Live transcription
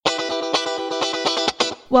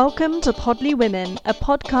Welcome to Podly Women, a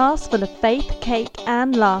podcast full of faith, cake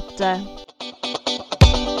and laughter.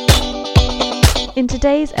 In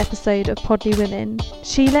today's episode of Podly Women,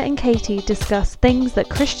 Sheila and Katie discuss things that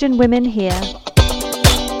Christian women hear.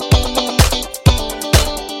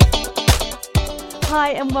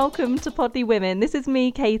 Hi and welcome to Podly Women. This is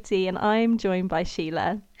me, Katie, and I'm joined by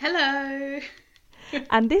Sheila. Hello.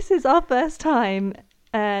 And this is our first time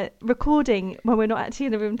recording when we're not actually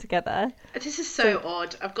in the room together. This is so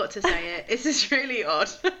odd, I've got to say it. This is really odd.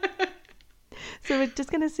 So we're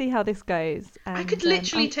just going to see how this goes. And, I could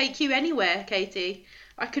literally take you anywhere, Katie.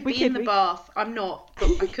 I could be in the bath. I'm not,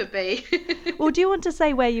 but I could be. Well, do you want to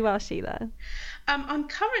say where you are, Sheila? I'm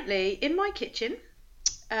currently in my kitchen,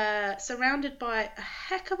 surrounded by a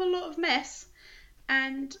heck of a lot of mess,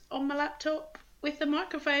 and on my laptop with a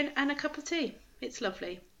microphone and a cup of tea. It's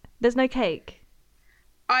lovely. There's no cake?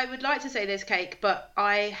 I would like to say there's cake, but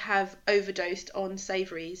I have overdosed on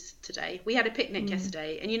savouries today. We had a picnic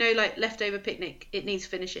yesterday, and you know, like leftover picnic, it needs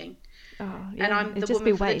finishing. Oh, yeah. And I'm the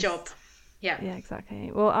woman for the job. Yeah. Yeah,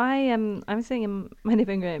 exactly. Well, I'm sitting in my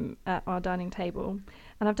living room at our dining table,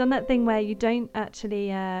 and I've done that thing where you don't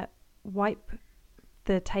actually wipe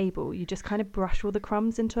the table. You just kind of brush all the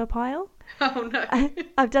crumbs into a pile. Oh no.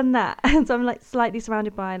 I've done that, and so I'm like slightly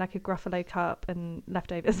surrounded by like a Gruffalo cup and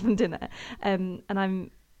leftovers from dinner, and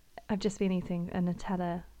I've just been eating a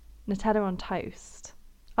Nutella on toast.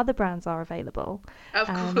 Other brands are available, of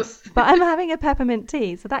course, but I'm having a peppermint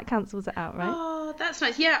tea, so that cancels it out, right? Oh, that's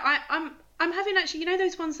nice. Yeah, I'm having actually, you know,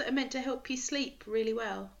 those ones that are meant to help you sleep really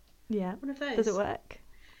well. Yeah. One of those. Does it work?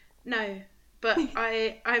 No, but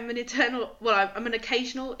I'm an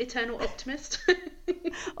occasional eternal optimist.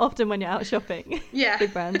 Often when you're out shopping. Yeah.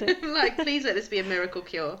 Big branding. Like, please let this be a miracle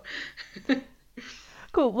cure.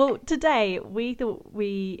 Cool. Well, today we thought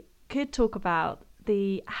we could talk about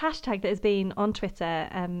the hashtag that has been on Twitter.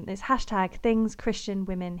 It's hashtag Things Christian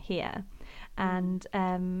Women Hear. And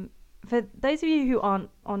for those of you who aren't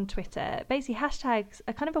on Twitter, basically hashtags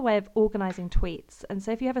are kind of a way of organising tweets. And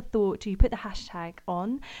so if you have a thought, you put the hashtag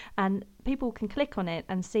on and people can click on it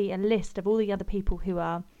and see a list of all the other people who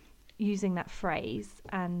are using that phrase.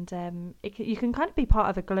 And you can kind of be part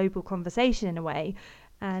of a global conversation in a way.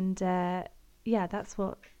 And yeah, that's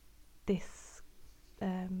what this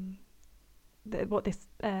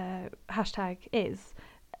hashtag is.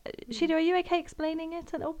 Sheila, are you okay explaining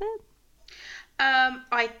it a little bit?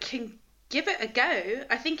 I can give it a go.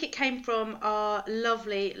 I think it came from our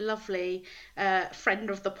lovely friend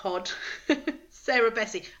of the pod, Sarah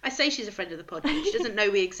Bessie. I say she's a friend of the pod. She doesn't know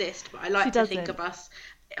we exist, but I like to think of us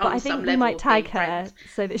on some level. But I think we might tag her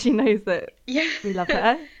so that she knows that we love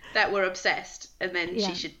her. That we're obsessed, and then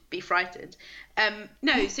she should be frightened.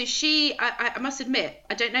 No, so I must admit,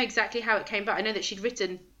 I don't know exactly how it came about. I know that she'd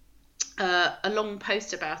written a long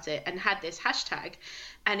post about it and had this hashtag,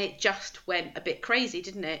 and it just went a bit crazy,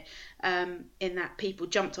 didn't it? In that people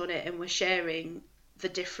jumped on it and were sharing the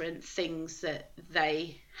different things that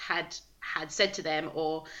they had said to them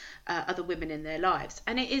or other women in their lives.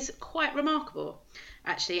 And it is quite remarkable,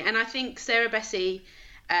 actually. And I think Sarah Bessie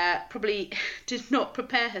probably did not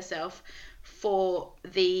prepare herself for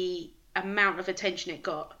the amount of attention it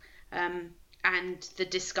got and the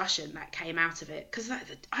discussion that came out of it. Because I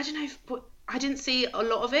don't know, I didn't see a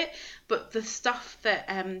lot of it, but the stuff that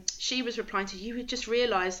she was replying to, you would just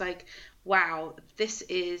realise, like, wow, this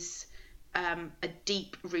is a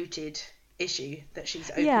deep-rooted issue that she's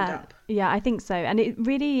opened up. Yeah, I think so. And it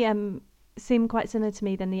really seemed quite similar to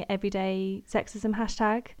me than the everyday sexism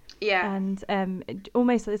hashtag. Yeah. And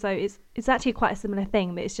almost as though it's actually quite a similar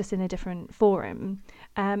thing, but it's just in a different forum.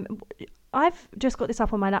 I've just got this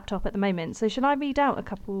up on my laptop at the moment, so should I read out a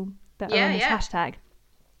couple that are on this hashtag?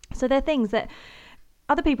 So they're things that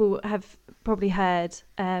other people have probably heard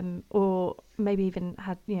or maybe even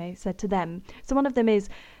had, said to them. So one of them is,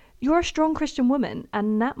 you're a strong Christian woman,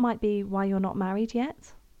 and that might be why you're not married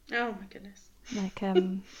yet. Oh my goodness. Like,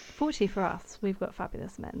 fortunately for us, we've got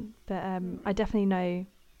fabulous men. But I definitely know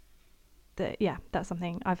that, that's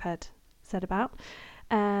something I've heard said about.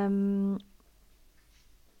 One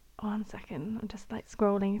second, I'm just like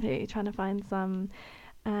scrolling through, trying to find some.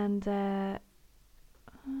 And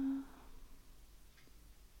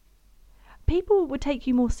people would take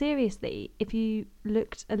you more seriously if you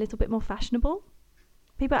looked a little bit more fashionable.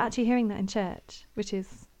 People are actually hearing that in church, which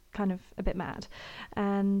is kind of a bit mad.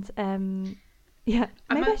 And I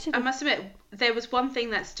must admit, there was one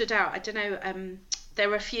thing that stood out. I don't know. There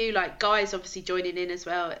were a few like guys obviously joining in as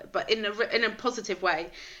well, but in a positive way,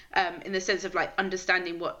 in the sense of like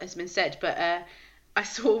understanding what has been said. But I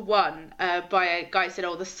saw one by a guy who said,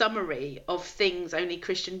 the summary of things only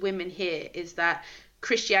Christian women hear is that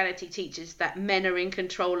Christianity teaches that men are in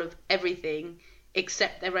control of everything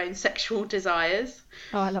except their own sexual desires.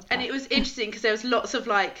 Oh, I love that. And it was interesting because there was lots of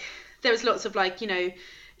like, you know,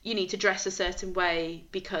 you need to dress a certain way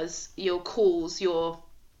because your calls your,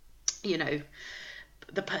 you know,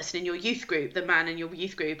 the person in your youth group, the man in your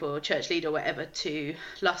youth group or church leader or whatever, to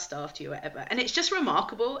lust after you or whatever. And it's just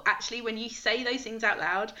remarkable, actually, when you say those things out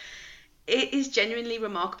loud, it is genuinely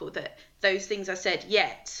remarkable that those things are said,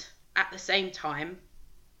 yet at the same time,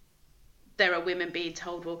 there are women being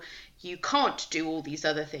told, well, you can't do all these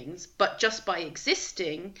other things, but just by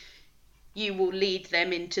existing, you will lead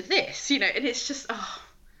them into this, you know. And it's just, oh,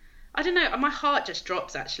 I don't know, my heart just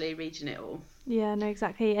drops actually reading it all. Yeah, no,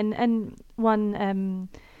 exactly. And one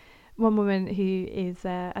woman who is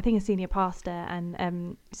I think a senior pastor,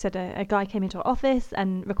 and said a guy came into her office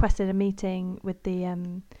and requested a meeting with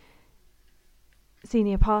the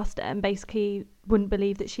senior pastor, and basically wouldn't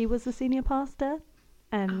believe that she was the senior pastor,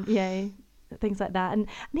 and things like that. And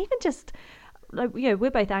even just like, you know,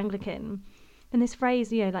 we're both Anglican, and this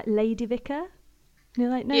phrase, you know, like lady vicar, and you're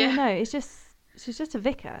like, no, it's just, she's just a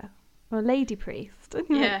vicar or a lady priest. And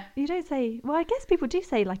like, you don't say, well, I guess people do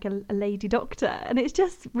say like a lady doctor, and it's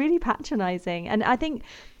just really patronising. And I think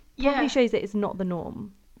probably shows that it's not the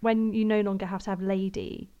norm when you no longer have to have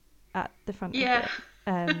lady at the front of it.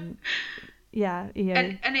 And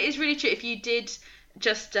it is really true. If you did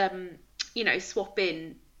just you know, swap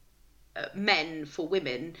in men for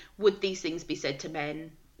women, would these things be said to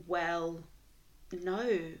men? Well,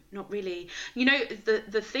 no, not really. You know,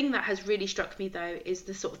 the thing that has really struck me though is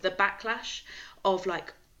the sort of the backlash of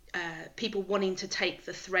like people wanting to take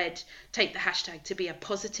the hashtag to be a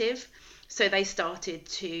positive. So they started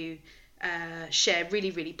to share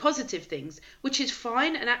really, really positive things, which is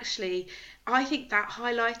fine. And actually, I think that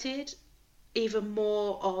highlighted even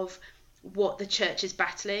more of what the church is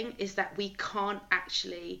battling, is that we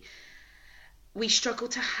struggle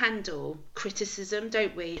to handle criticism,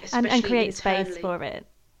 don't we? And create internally. Space for it.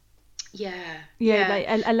 Like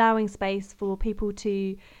allowing space for people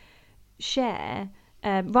to share,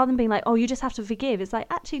 rather than being like, oh, you just have to forgive. It's like,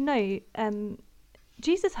 actually no,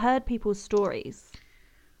 Jesus heard people's stories.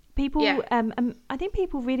 People, I think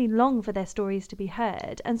people really long for their stories to be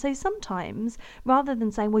heard. And so sometimes, rather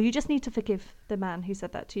than saying, well, you just need to forgive the man who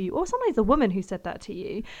said that to you, or sometimes the woman who said that to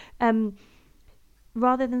you,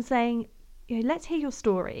 rather than saying, you know, let's hear your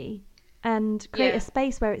story and create a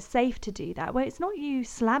space where it's safe to do that, where it's not you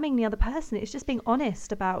slamming the other person, it's just being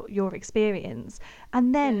honest about your experience,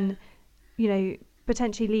 and then, you know,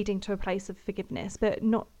 potentially leading to a place of forgiveness, but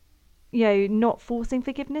not, you know, not forcing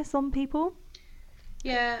forgiveness on people.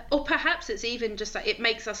 Yeah, or perhaps it's even just like, it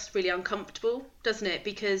makes us really uncomfortable, doesn't it?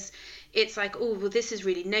 Because it's like, oh, well, this is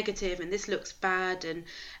really negative and this looks bad, and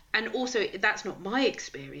also that's not my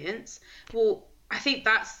experience. Well, I think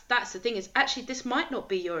that's the thing, is actually this might not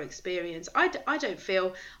be your experience. I don't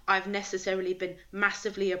feel I've necessarily been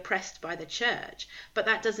massively oppressed by the church, but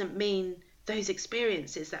that doesn't mean those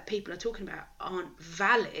experiences that people are talking about aren't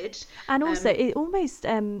valid. And also it almost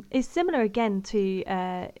is similar again to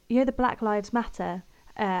you know, the Black Lives Matter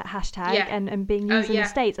hashtag and being used in the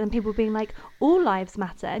States, and people being like, all lives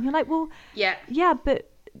matter, and you're like, well, but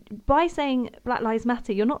by saying Black Lives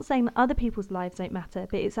Matter, you're not saying that other people's lives don't matter,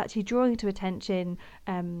 but it's actually drawing to attention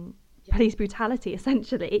police brutality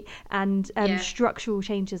essentially, and structural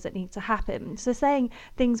changes that need to happen. So saying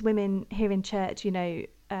things women hear in church, you know,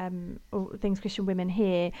 or things Christian women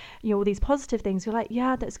hear, you know, all these positive things, you're like,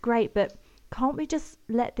 yeah, that's great, but can't we just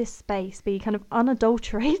let this space be kind of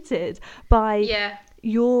unadulterated by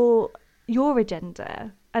your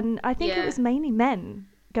agenda? And I think it was mainly men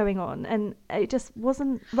going on, and it just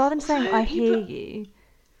wasn't, rather than saying I hear you.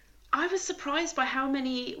 I was surprised by how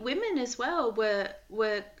many women as well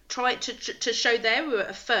were trying to show they were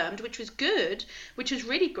affirmed, which was good, which was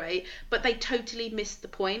really great, but they totally missed the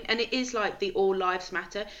point. And it is like the all lives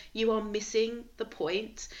matter. You are missing the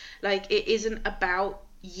point. Like, it isn't about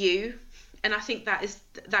you. And I think that is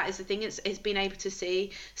the thing. It's being able to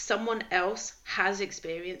see someone else has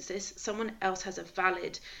experienced this. Someone else has a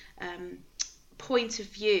valid point of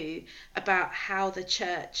view about how the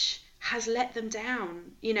church has let them down,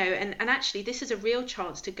 you know, and actually this is a real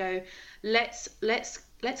chance to go, let's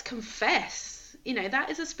confess, you know, that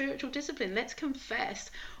is a spiritual discipline. Let's confess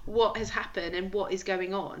what has happened and what is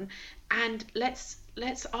going on, and let's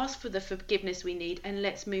ask for the forgiveness we need, and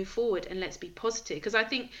let's move forward, and let's be positive. Because I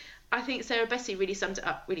think Sarah Bessey really summed it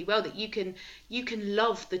up really well, that you can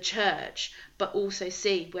love the church but also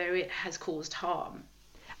see where it has caused harm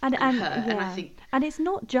and hurt. And I think, and it's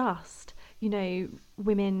not just, you know,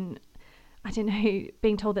 women I don't know,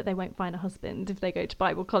 being told that they won't find a husband if they go to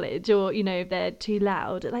Bible college, or, you know, if they're too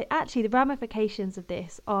loud. Like, actually, the ramifications of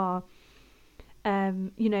this are,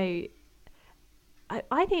 you know,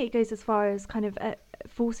 I think it goes as far as kind of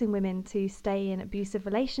forcing women to stay in abusive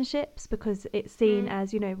relationships, because it's seen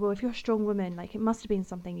as, you know, well, if you're a strong woman, like, it must have been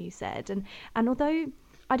something you said. And although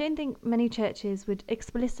I don't think many churches would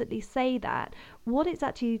explicitly say that, what it's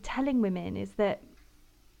actually telling women is that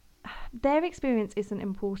their experience isn't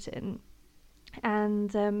important. And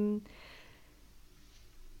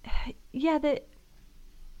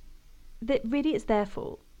that really it's their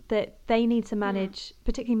fault, that they need to manage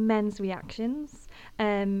particularly men's reactions,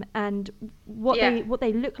 and what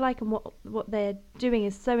they look like, and what they're doing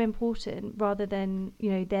is so important, rather than, you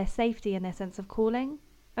know, their safety and their sense of calling.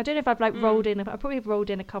 I don't know if I've I probably have rolled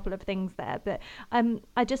in a couple of things there, but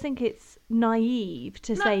I just think it's naive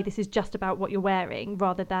to say this is just about what you're wearing,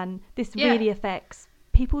 rather than this really affects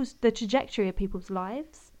the trajectory of people's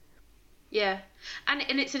lives. Yeah, and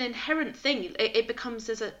it's an inherent thing. It becomes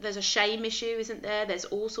there's a shame issue, isn't there? There's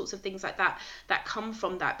all sorts of things like that come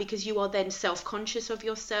from that, because you are then self-conscious of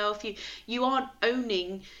yourself. You aren't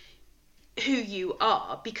owning who you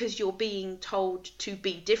are because you're being told to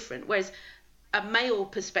be different. Whereas a male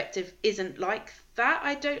perspective isn't like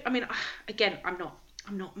that. Again, I'm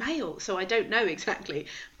not male, so I don't know exactly,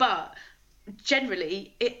 but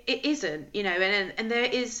generally it isn't, you know, and there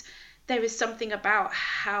is something about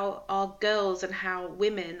how our girls and how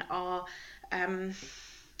women are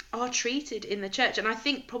treated in the church. And I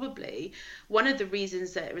think probably one of the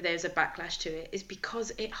reasons that there's a backlash to it is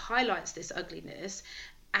because it highlights this ugliness,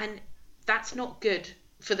 and that's not good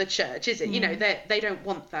for the church, is it? You know, they don't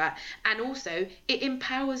want that. And also it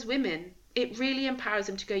empowers women. It really empowers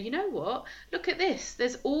them to go, you know what, look at this,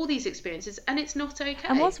 there's all these experiences and it's not okay.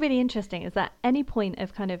 And what's really interesting is that any point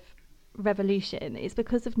of kind of revolution is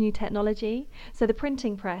because of new technology. So the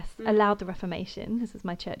printing press allowed the Reformation. This is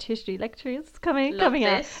my church history lectures coming out.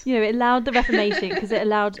 You know, it allowed the Reformation because it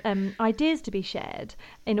allowed ideas to be shared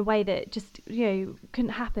in a way that just, you know,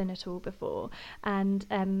 couldn't happen at all before. And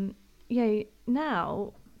you know,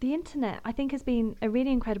 now the internet, I think, has been a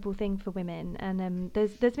really incredible thing for women. And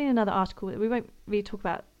there's been another article that we won't really talk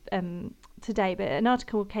about today, but an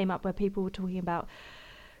article came up where people were talking about,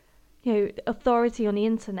 you know, authority on the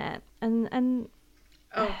internet, and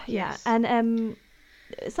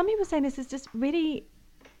some people are saying this is just really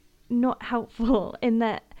not helpful, in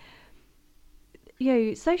that, you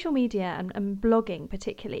know, social media and blogging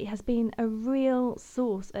particularly has been a real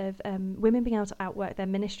source of women being able to outwork their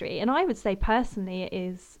ministry. And I would say personally it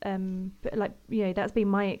is, like, you know, that's been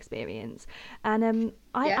my experience. And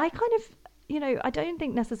I kind of, you know, I don't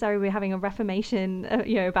think necessarily we're having a reformation,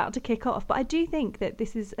 you know, about to kick off, but I do think that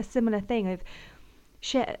this is a similar thing of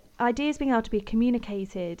ideas being able to be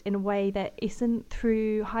communicated in a way that isn't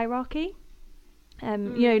through hierarchy. You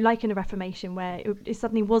know, like in a Reformation where it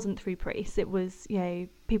suddenly wasn't through priests, it was, you know,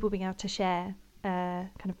 people being able to share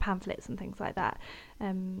kind of pamphlets and things like that,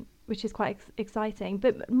 which is quite exciting.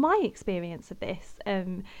 But my experience of this,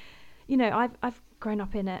 you know, I've grown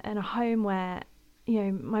up in a home where, you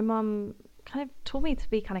know, my mum kind of taught me to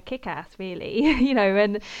be kind of kick-ass, really, you know,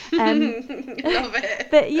 and love it.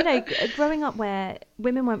 But, you know, growing up where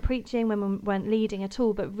women weren't preaching, women weren't leading at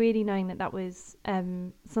all, but really knowing that was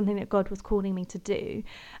something that God was calling me to do.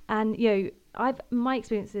 And, you know, my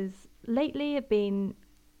experiences lately have been,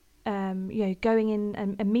 you know, going in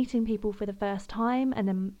and meeting people for the first time, and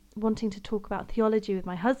then wanting to talk about theology with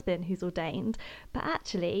my husband, who's ordained, but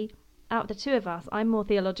actually, out of the two of us, I'm more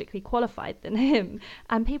theologically qualified than him,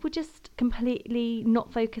 and people just completely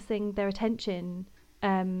not focusing their attention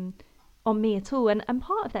on me at all. And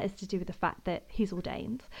part of that is to do with the fact that he's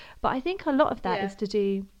ordained, but I think a lot of that is to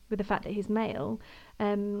do with the fact that he's male.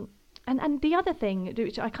 And the other thing,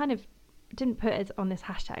 which I kind of didn't put it on this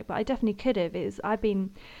hashtag, but I definitely could have, is I've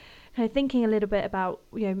been kind of thinking a little bit about,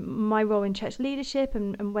 you know, my role in church leadership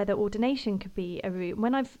and whether ordination could be a route.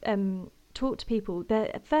 When I've talk to people, the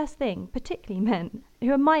first thing, particularly men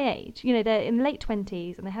who are my age, you know, they're in late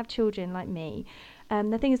 20s and they have children like me,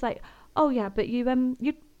 the thing is like, oh yeah, but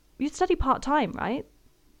you study part-time, right?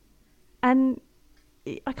 And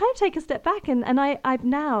I kind of take a step back, and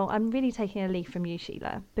I'm really taking a leaf from you,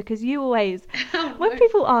 Sheila, because you always when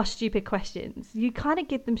people ask stupid questions, you kind of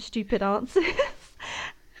give them stupid answers.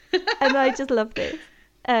 And I just love this.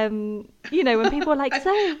 You know, when people are like,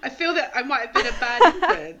 so I feel that I might have been a bad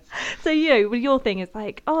influence. So, you know, your thing is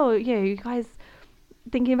like, oh, you know, you guys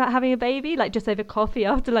thinking about having a baby, like just over coffee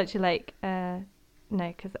after lunch, you're like, no,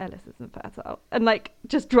 because Ellis isn't fertile, and like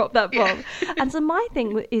just drop that bomb. And so my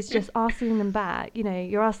thing is just asking them back, you know,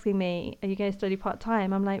 you're asking me, are you going to study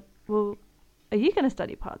part-time? I'm like, well, are you going to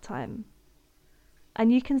study part-time?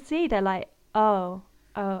 And you can see they're like, oh,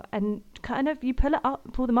 and kind of you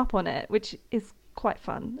pull them up on it, which is quite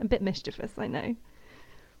fun, a bit mischievous, I know.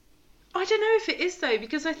 I don't know if it is though,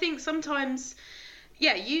 because I think sometimes,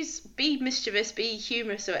 yeah, be mischievous, be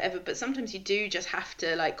humorous or whatever, but sometimes you do just have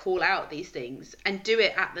to like call out these things and do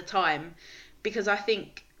it at the time, because I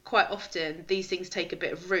think quite often these things take a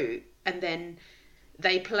bit of root and then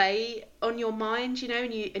they play on your mind, you know,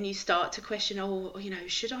 and you start to question, oh, you know,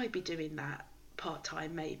 should I be doing that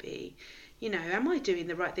part-time maybe? You know, am I doing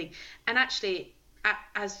the right thing? And actually,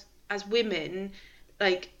 as women,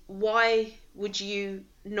 like, why would you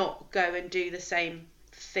not go and do the same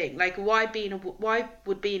thing? Like, why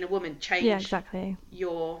would being a woman change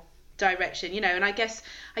your direction? You know, and I guess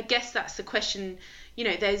that's the question. You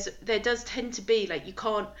know, there does tend to be like, you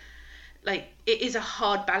can't, like, it is a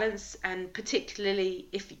hard balance, and particularly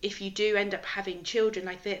if you do end up having children,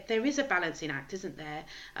 like there is a balancing act, isn't there?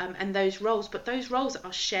 And those roles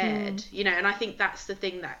are shared, you know, and I think that's the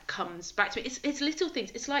thing that comes back to it. It's little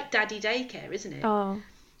things. It's like daddy daycare, isn't it? Oh,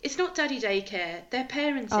 it's not daddy daycare. They're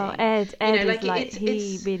parenting. Oh, Ed you know, is like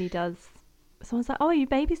he really does. Someone's like, oh, are you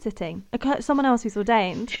babysitting? Someone else who's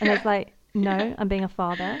ordained, and it's like, no, I'm being a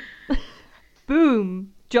father.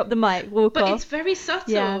 Boom. Drop the mic, walk off. But it's very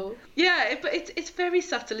subtle. Yeah, but it's very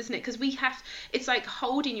subtle, isn't it? Because it's like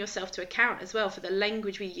holding yourself to account as well for the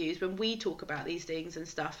language we use when we talk about these things and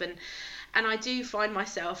stuff. And I do find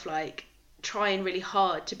myself like trying really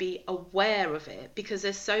hard to be aware of it, because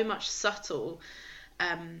there's so much subtle.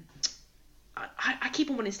 I keep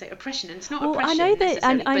on wanting to say oppression, and it's not oppression. I know that,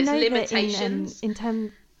 and I know limitations. That in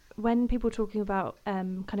terms, when people are talking about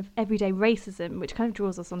kind of everyday racism, which kind of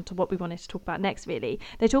draws us on to what we wanted to talk about next, really,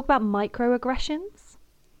 they talk about microaggressions.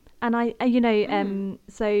 And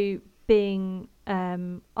so being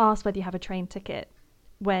asked whether you have a train ticket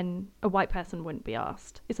when a white person wouldn't be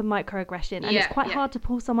asked, it's a microaggression, and it's quite hard to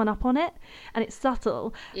pull someone up on it, and it's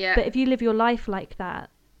subtle. Yeah. But if you live your life like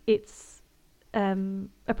that, it's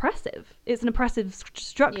oppressive. It's an oppressive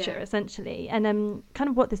structure, essentially. And kind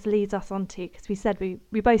of what this leads us on to, because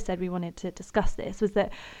we both said we wanted to discuss this, was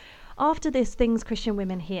that after this Things Christian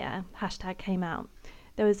Women Here hashtag came out,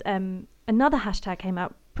 there was another hashtag came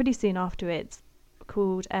out pretty soon afterwards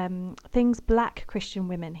called Things Black Christian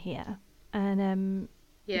Women Here. And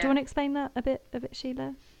do you want to explain that a bit,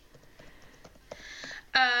 Sheila?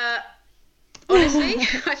 Honestly,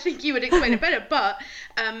 I think you would explain it better, but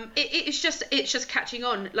it's just catching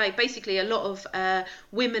on. Like, basically, a lot of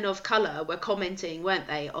women of colour were commenting, weren't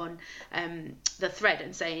they, on the thread,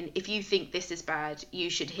 and saying, if you think this is bad, you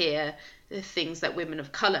should hear the things that women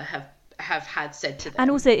of colour have had said to them.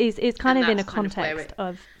 And also, it's kind of in a context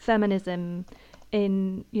of feminism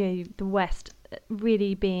in, you know, the West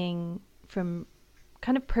really being from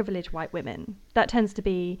kind of privileged white women. That tends to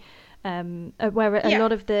be where a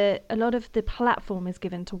lot of the platform is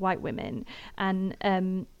given to white women,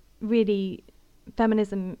 and really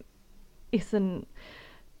feminism isn't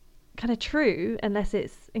kind of true unless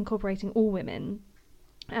it's incorporating all women.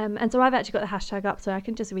 And so I've actually got the hashtag up, so I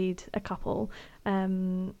can just read a couple.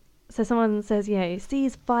 So someone says, you know,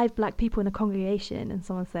 sees 5 black people in the congregation, and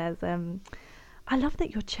someone says, I love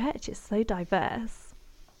that your church is so diverse.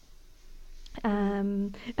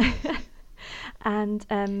 And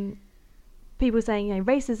people saying, you know,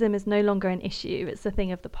 racism is no longer an issue, it's a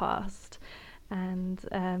thing of the past. And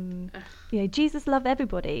you know, Jesus loved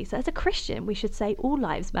everybody, so as a Christian we should say all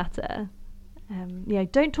lives matter. You know,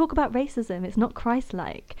 don't talk about racism, it's not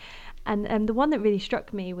Christ-like. And the one that really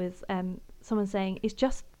struck me was someone saying, it's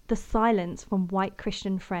just the silence from white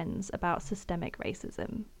Christian friends about systemic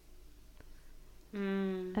racism.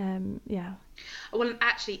 Yeah. Well,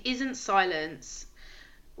 actually, isn't silence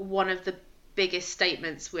one of the biggest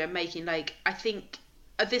statements we're making? Like, I think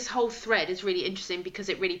this whole thread is really interesting because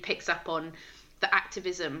it really picks up on the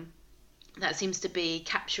activism that seems to be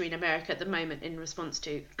capturing America at the moment in response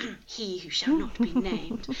to he who shall not be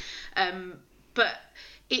named. But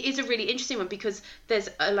it is a really interesting one because there's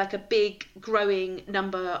a big growing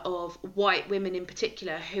number of white women in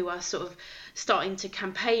particular who are sort of starting to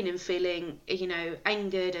campaign and feeling, you know,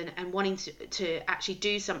 angered and wanting to actually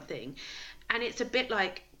do something. And it's a bit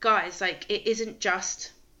like, guys, like, it isn't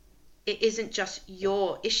just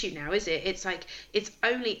your issue now, is it? It's like, it's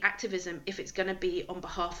only activism if it's going to be on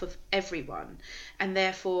behalf of everyone. And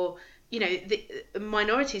therefore, you know, the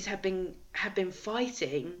minorities have been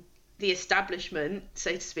fighting the establishment,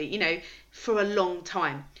 so to speak, you know, for a long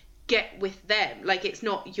time. Get with them. Like, it's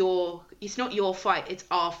not your fight, it's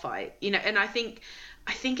our fight, you know. And I think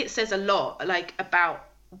it says a lot, like, about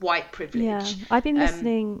white privilege. Yeah, I've been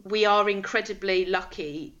listening. We are incredibly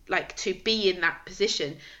lucky, like, to be in that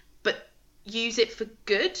position, but use it for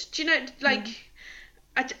good. Do you know, like,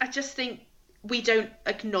 I just think we don't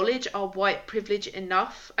acknowledge our white privilege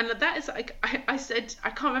enough. And that is, like, I said,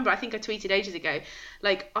 I can't remember, I think I tweeted ages ago,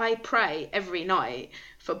 like, I pray every night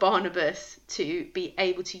for Barnabas to be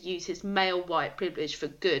able to use his male white privilege for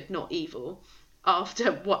good, not evil.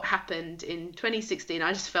 After what happened in 2016,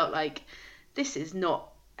 I just felt like this is not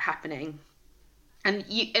happening. And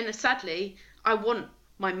sadly, I want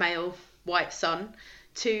my male white son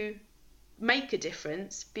to make a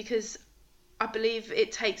difference, because I believe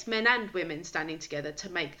it takes men and women standing together to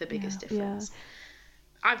make the biggest difference. Yeah.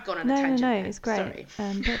 I've gone on a tangent. No, it's great.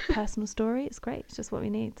 But personal story, it's great. It's just what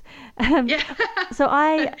we need. Yeah. So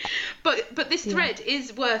But this thread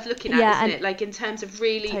is worth looking at, isn't it? Like, in terms of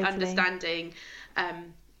really understanding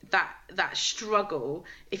that struggle.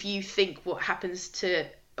 If you think what happens to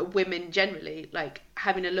women generally, like,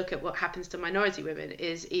 having a look at what happens to minority women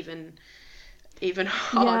is even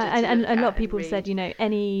harder. Yeah, and a lot of people said, you know,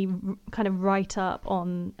 any kind of write-up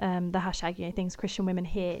on the hashtag, you know, things Christian women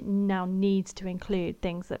hear now needs to include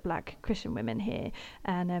things that Black Christian women hear.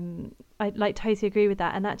 And I like totally agree with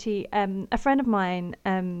that. And actually, a friend of mine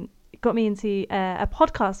got me into a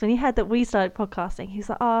podcast. When he heard that we started podcasting, he was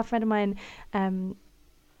like, a friend of mine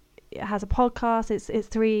has a podcast. It's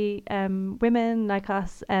three women like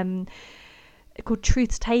us, called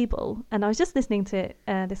Truth's Table, and I was just listening to it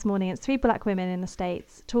this morning. It's three Black women in the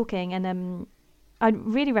States talking, and I'd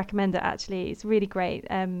really recommend it. Actually, it's really great.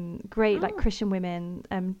 Like Christian women,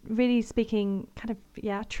 really speaking kind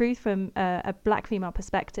of truth from a Black female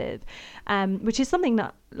perspective, which is something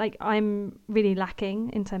that, like, I'm really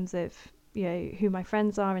lacking in terms of, you know, who my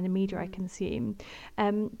friends are and the media I consume.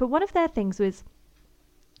 But one of their things was,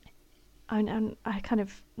 and I kind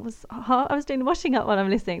of I was doing the washing up while I'm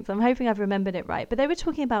listening, so I'm hoping I've remembered it right. But they were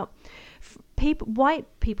talking about white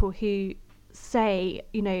people who say,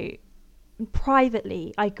 you know,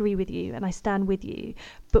 privately, I agree with you and I stand with you,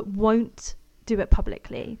 but won't do it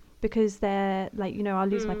publicly because they're like, you know, I'll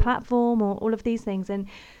lose my platform or all of these things. And,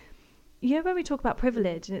 you know, when we talk about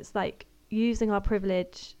privilege, and it's like using our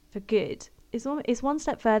privilege for good, it's one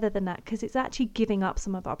step further than that, because it's actually giving up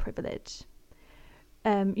some of our privilege.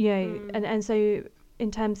 You know, and so in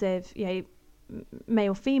terms of, you know,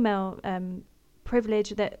 male female privilege,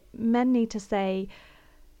 that men need to say,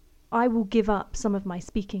 I will give up some of my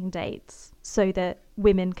speaking dates so that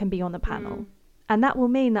women can be on the panel, and that will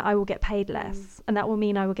mean that I will get paid less, and that will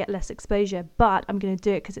mean I will get less exposure, but I'm going to do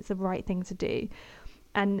it because it's the right thing to do.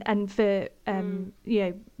 And for you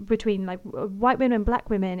know, between like white women and Black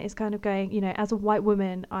women, it's kind of going, you know, as a white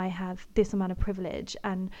woman, I have this amount of privilege,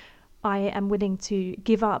 and I am willing to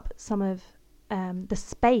give up some of the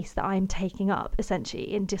space that I'm taking up,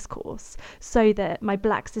 essentially, in discourse, so that my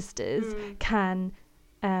Black sisters can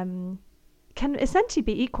essentially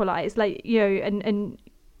be equalized. Like, you know,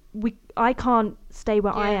 I can't stay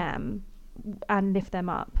where I am and lift them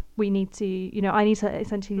up. We need to, you know, I need to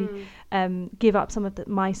essentially give up some of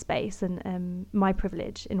my space and my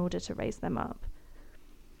privilege in order to raise them up.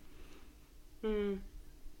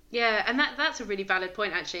 Yeah, and that's a really valid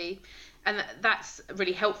point, actually, and that's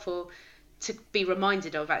really helpful to be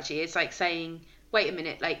reminded of. Actually, it's like saying, wait a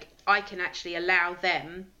minute, like, I can actually allow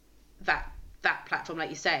them that platform, like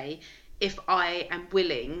you say, if I am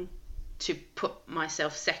willing to put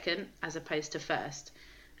myself second as opposed to first.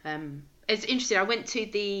 It's interesting. I went to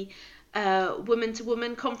the Woman to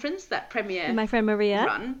Woman conference that Premier, my friend Maria,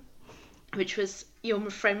 run, which was your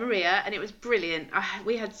friend Maria, and it was brilliant.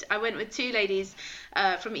 I went with two ladies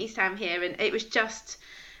from East Ham here, and it was just,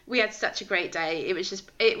 we had such a great day.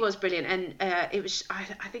 It was brilliant, and it was, I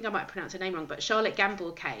think I might pronounce her name wrong, but Charlotte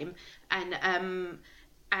Gamble came,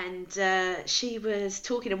 and she was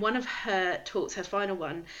talking, and one of her talks, her final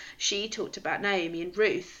one, she talked about Naomi and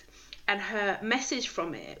Ruth, and her message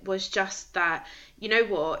from it was just that, you know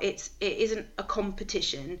what, it isn't a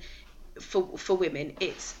competition for women,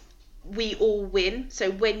 it's, we all win. So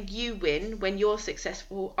when you win, when you're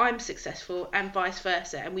successful, I'm successful, and vice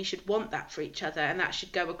versa, and we should want that for each other, and that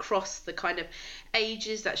should go across the kind of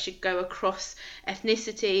ages, that should go across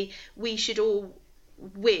ethnicity. We should all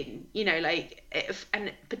win, you know, like,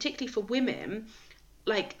 and particularly for women,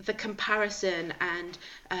 like the comparison and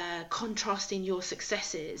contrasting your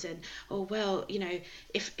successes, and, oh well, you know,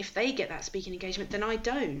 if they get that speaking engagement, then I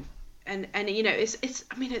don't. And you know, it's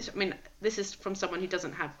I mean this is from someone who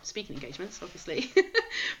doesn't have speaking engagements, obviously,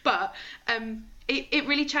 but it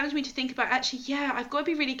really challenged me to think about, actually, I've got to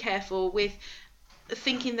be really careful with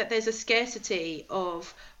thinking that there's a scarcity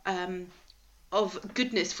of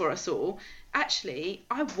goodness for us all, actually,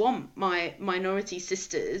 I want my minority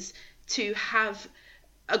sisters to have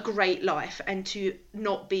a great life and to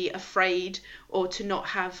not be afraid or to not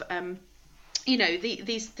have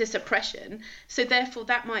this oppression. So therefore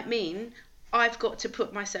that might mean I've got to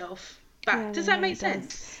put myself back. Does that make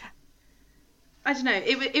sense? I don't know.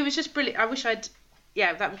 It was just brilliant. I wish I'd.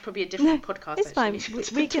 Yeah, that was probably a different podcast. It's fine.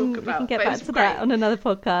 We can get back to that on another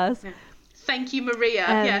podcast. Yeah. Thank you,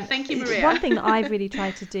 Maria. Thank you, Maria. One thing that I've really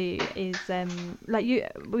tried to do is,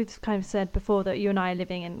 we've kind of said before that you and I are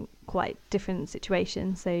living in quite different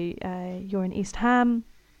situations. So you're in East Ham,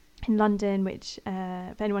 in London, which,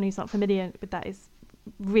 for anyone who's not familiar with that, is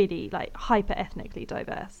really like hyper ethnically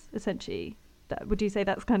diverse. Essentially, would you say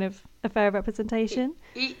that's kind of a fair representation?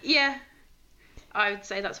 Yeah. I would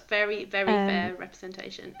say that's very, very fair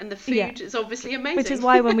representation, and the food is obviously amazing. Which is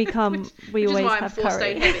why when we come, we always have curry. Which is why I'm 4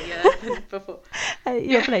 stone heavier than before.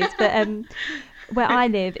 Your place, but where I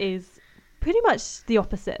live is pretty much the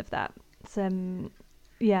opposite of that. It's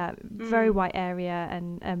very white area,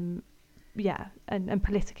 and and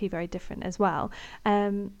politically very different as well.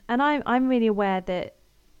 And I'm really aware that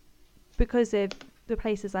because of the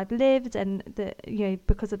places I've lived and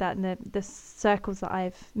because of that and the circles that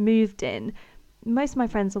I've moved in. Most of my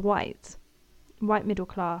friends are white middle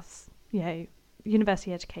class,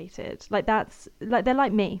 university educated. Like that's like they're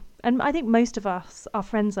like me, and I think most of us, our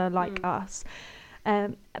friends are like us.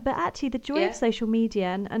 But actually, the joy of social media,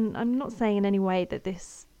 and I'm not saying in any way that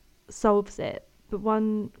this solves it, but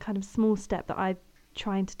one kind of small step that I'm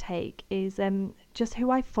trying to take is just who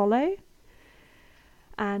I follow,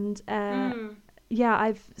 and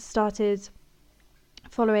I've started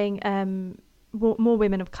following more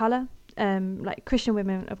women of colour. Like Christian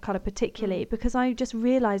women of colour particularly, because I just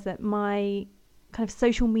realised that my kind of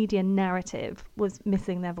social media narrative was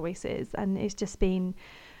missing their voices, and it's just been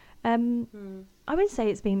I wouldn't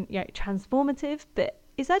say it's been transformative, but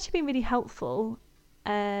it's actually been really helpful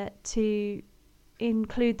to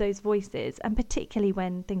include those voices, and particularly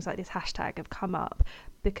when things like this hashtag have come up,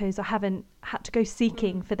 because I haven't had to go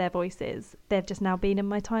seeking for their voices. They've just now been in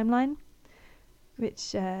my timeline,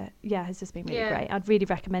 which has just been really great. I'd really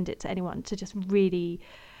recommend it to anyone to just really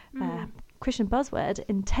Christian buzzword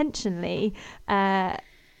intentionally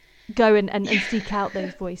go and seek out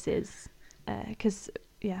those voices, because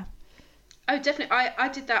oh definitely. I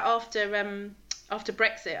did that after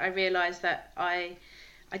Brexit. I realised that I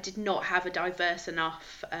did not have a diverse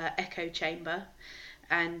enough echo chamber,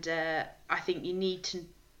 and I think you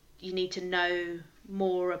need to know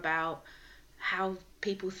more about how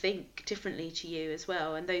people think differently to you as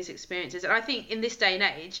well, and those experiences. And I think in this day and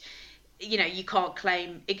age, you can't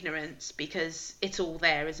claim ignorance, because it's all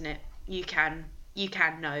there, isn't it? You can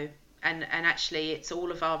know, and actually it's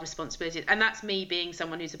all of our responsibility. And that's me being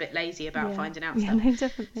someone who's a bit lazy about finding out stuff. No,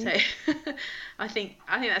 definitely. So I think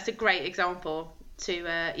that's a great example to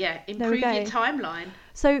improve your timeline.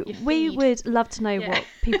 So we would love to know what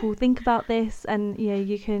people think about this, and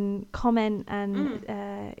you can comment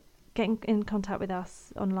and get in contact with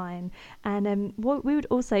us online. And what we would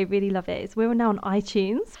also really love it is we're now on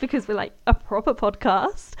iTunes, because we're like a proper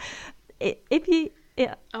podcast. If you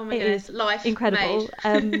it is life incredible.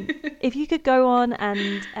 If you could go on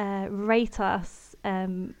and rate us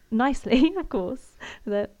nicely, of course.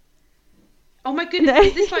 Oh my goodness,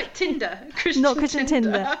 is this like Tinder? Not Christian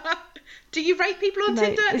Tinder. Do you rate people on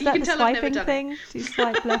Tinder? Is that the swiping thing? Do you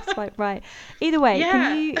swipe left, swipe right? Either way,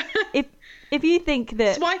 can you, if you think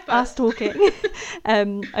that us talking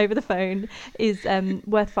over the phone is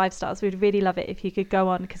worth 5 stars, we'd really love it if you could go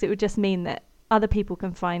on, because it would just mean that other people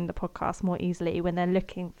can find the podcast more easily when they're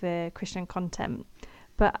looking for Christian content.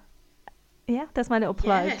 But that's my little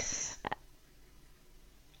plug. Yes.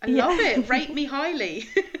 I love it. Rate me highly.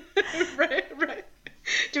 right.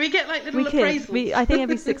 Do we get like little appraisals? I think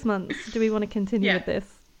every 6 months. Do we want to continue with this?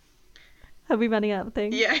 Are we running out of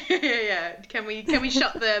things? Yeah. Can we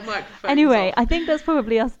shut the microphone? Anyway, off? I think that's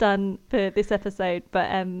probably us done for this episode.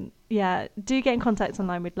 But do get in contact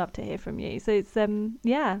online. We'd love to hear from you. So it's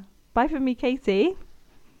bye from me, Katie.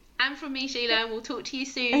 And from me, Sheila. And we'll talk to you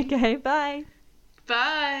soon. Okay, bye.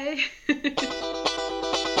 Bye.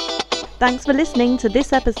 Thanks for listening to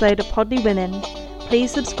this episode of Podly Women.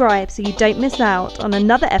 Please subscribe so you don't miss out on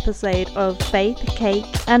another episode of Faith, Cake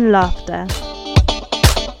and Laughter.